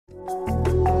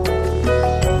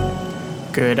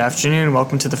Good afternoon and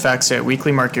welcome to the FactSet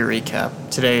Weekly Market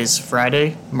Recap. Today is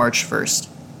Friday, March 1st.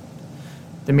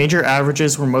 The major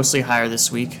averages were mostly higher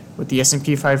this week, with the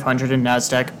S&P 500 and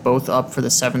Nasdaq both up for the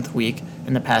 7th week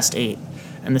in the past 8,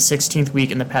 and the 16th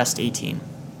week in the past 18.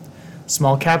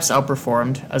 Small caps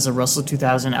outperformed, as the Russell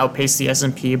 2000 outpaced the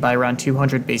S&P by around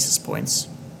 200 basis points.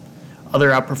 Other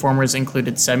outperformers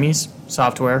included semis,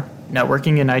 software,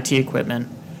 networking and IT equipment,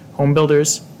 home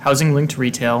builders, housing-linked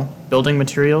retail, building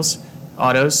materials,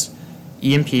 autos,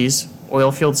 E&Ps,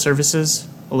 oilfield services,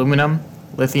 aluminum,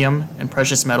 lithium, and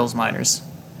precious metals miners.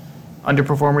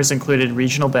 Underperformers included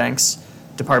regional banks,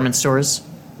 department stores,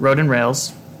 road and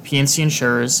rails, P&C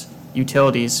insurers,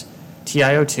 utilities,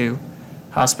 TiO2,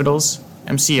 hospitals,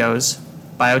 MCOs,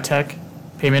 biotech,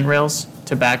 payment rails,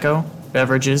 tobacco,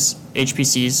 beverages,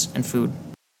 HPCs, and food.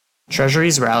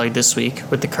 Treasuries rallied this week,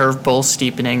 with the curve bull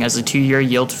steepening as the 2-year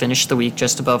yield finished the week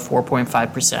just above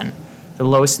 4.5%, the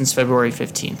lowest since February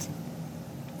 15th.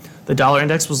 The dollar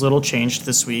index was little changed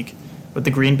this week, with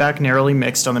the greenback narrowly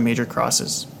mixed on the major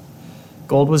crosses.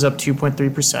 Gold was up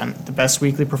 2.3%, the best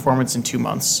weekly performance in 2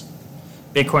 months.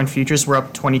 Bitcoin futures were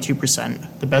up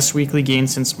 22%, the best weekly gain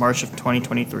since March of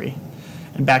 2023,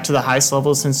 and back to the highest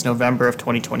level since November of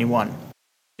 2021.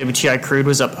 WTI crude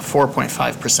was up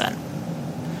 4.5%.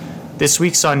 This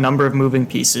week saw a number of moving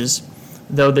pieces,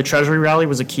 though the Treasury rally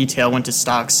was a key tailwind to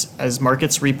stocks as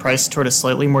markets repriced toward a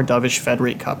slightly more dovish Fed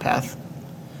rate cut path.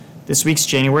 This week's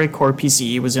January Core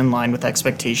PCE was in line with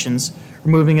expectations,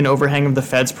 removing an overhang of the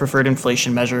Fed's preferred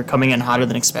inflation measure coming in hotter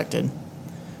than expected.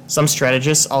 Some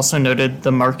strategists also noted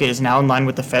the market is now in line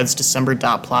with the Fed's December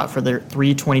dot plot for their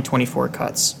 3 2024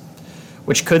 cuts,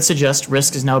 which could suggest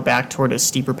risk is now back toward a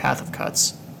steeper path of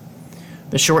cuts.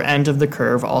 The short end of the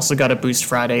curve also got a boost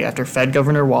Friday after Fed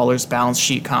Governor Waller's balance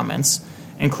sheet comments,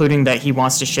 including that he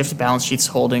wants to shift balance sheet's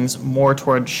holdings more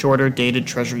toward shorter-dated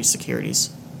Treasury securities.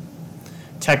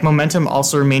 Tech momentum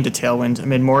also remained a tailwind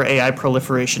amid more AI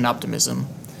proliferation optimism,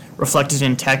 reflected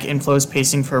in tech inflows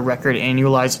pacing for a record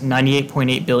annualized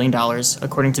 $98.8 billion,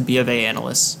 according to B of A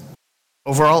analysts.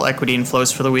 Overall equity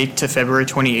inflows for the week to February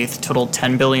 28th totaled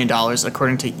 $10 billion,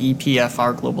 according to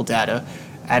EPFR Global Data,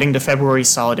 adding to February's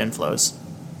solid inflows.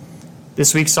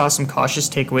 This week saw some cautious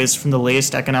takeaways from the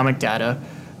latest economic data,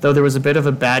 though there was a bit of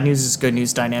a bad news is good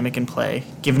news dynamic in play,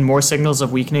 given more signals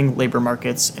of weakening labor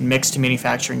markets and mixed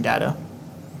manufacturing data.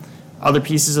 Other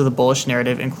pieces of the bullish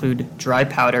narrative include dry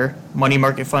powder. Money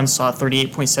market funds saw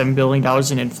 $38.7 billion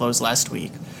in inflows last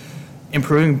week,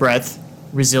 improving breadth,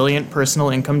 resilient personal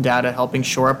income data helping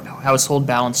shore up household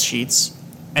balance sheets,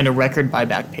 and a record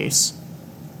buyback pace.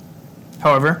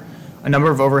 However, a number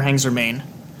of overhangs remain,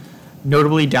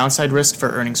 notably downside risk for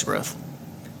earnings growth.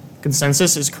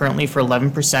 Consensus is currently for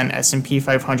 11% S&P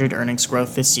 500 earnings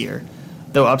growth this year,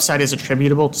 though upside is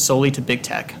attributable solely to big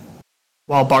tech.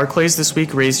 While Barclays this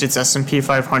week raised its S&P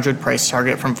 500 price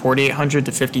target from 4,800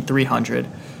 to 5,300,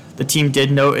 the team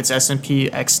did note its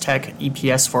S&P ex-tech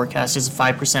EPS forecast is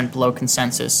 5% below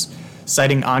consensus,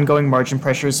 citing ongoing margin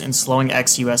pressures and slowing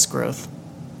ex-US growth.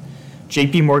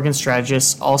 JP Morgan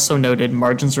strategists also noted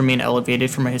margins remain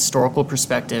elevated from a historical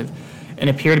perspective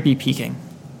and appear to be peaking.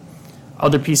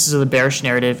 Other pieces of the bearish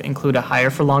narrative include a higher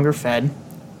for longer Fed,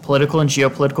 political and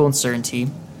geopolitical uncertainty,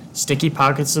 sticky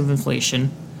pockets of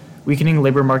inflation, weakening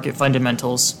labor market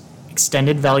fundamentals,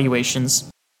 extended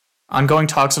valuations, ongoing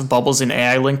talks of bubbles in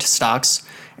AI-linked stocks,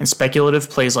 and speculative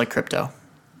plays like crypto.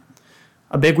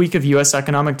 A big week of U.S.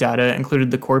 economic data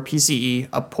included the core PCE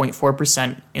up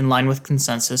 0.4% in line with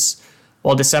consensus,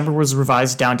 while December was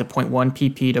revised down to 0.1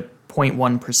 pp to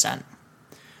 0.1%.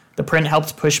 The print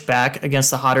helped push back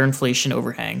against the hotter inflation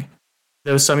overhang,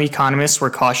 though some economists were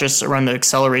cautious around the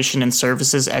acceleration in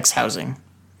services ex-housing.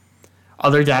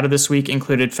 Other data this week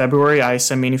included February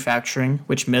ISM manufacturing,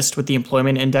 which missed with the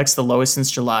employment index the lowest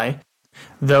since July,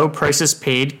 though prices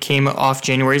paid came off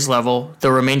January's level, though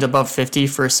remained above 50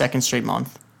 for a second straight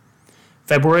month.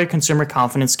 February consumer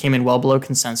confidence came in well below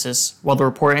consensus, while the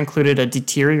report included a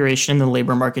deterioration in the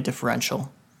labor market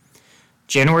differential.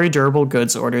 January durable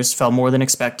goods orders fell more than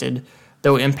expected,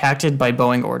 though impacted by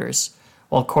Boeing orders,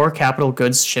 while core capital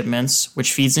goods shipments,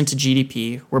 which feeds into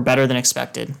GDP, were better than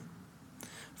expected.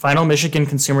 Final Michigan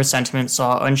consumer sentiment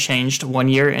saw unchanged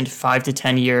 1-year and 5 to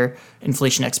 10-year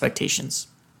inflation expectations.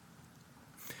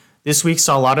 This week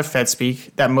saw a lot of Fed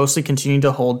speak that mostly continued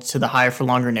to hold to the higher for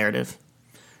longer narrative.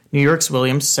 New York's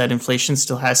Williams said inflation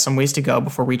still has some ways to go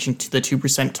before reaching the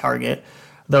 2% target,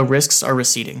 though risks are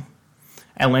receding.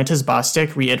 Atlanta's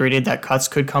Bostic reiterated that cuts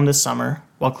could come this summer,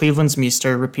 while Cleveland's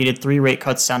Meester repeated 3 rate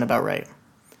cuts sound about right.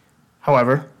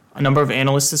 However, a number of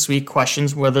analysts this week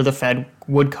questioned whether the Fed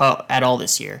would cut at all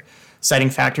this year, citing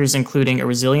factors including a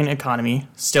resilient economy,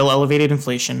 still elevated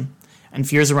inflation, and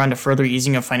fears around a further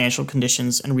easing of financial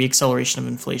conditions and reacceleration of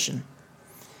inflation.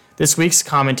 This week's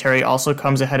commentary also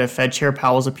comes ahead of Fed Chair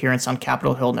Powell's appearance on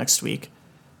Capitol Hill next week.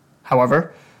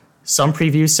 However, some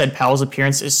previews said Powell's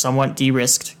appearance is somewhat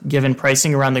de-risked, given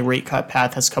pricing around the rate cut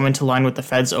path has come into line with the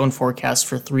Fed's own forecast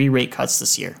for 3 rate cuts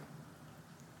this year.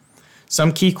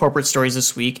 Some key corporate stories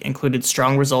this week included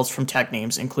strong results from tech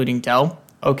names, including Dell,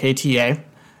 OKTA,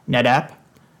 NetApp,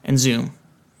 and Zoom.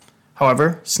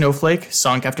 However, Snowflake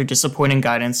sunk after disappointing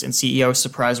guidance and CEO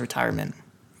surprise retirement.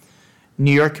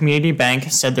 New York Community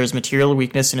Bank said there's material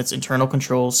weakness in its internal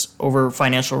controls over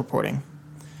financial reporting.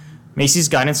 Macy's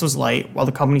guidance was light, while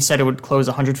the company said it would close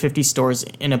 150 stores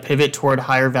in a pivot toward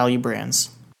higher value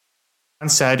brands.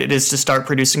 And said it is to start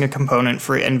producing a component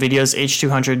for NVIDIA's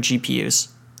H200 GPUs.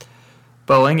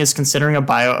 Boeing is considering a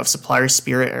buyout of supplier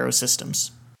Spirit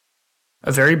Aerosystems.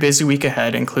 A very busy week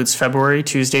ahead includes February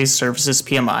Tuesday's Services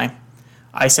PMI,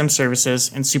 ISM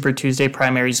Services, and Super Tuesday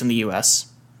primaries in the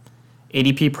U.S.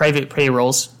 ADP private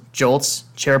payrolls, JOLTS,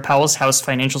 Chair Powell's House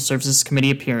Financial Services Committee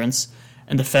appearance,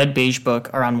 and the Fed Beige Book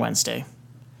are on Wednesday.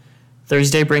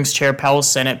 Thursday brings Chair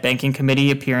Powell's Senate Banking Committee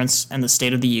appearance and the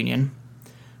State of the Union.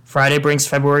 Friday brings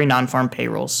February non-farm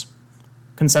payrolls.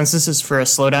 Consensus is for a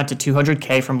slowdown to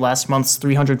 200K from last month's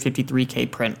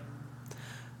 353K print.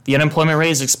 The unemployment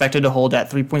rate is expected to hold at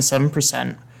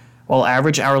 3.7%, while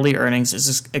average hourly earnings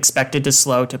is expected to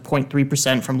slow to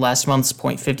 0.3% from last month's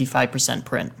 0.55%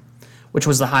 print, which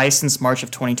was the highest since March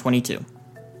of 2022.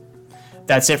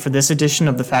 That's it for this edition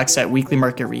of the FactSet Weekly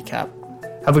Market Recap.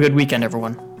 Have a good weekend,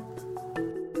 everyone.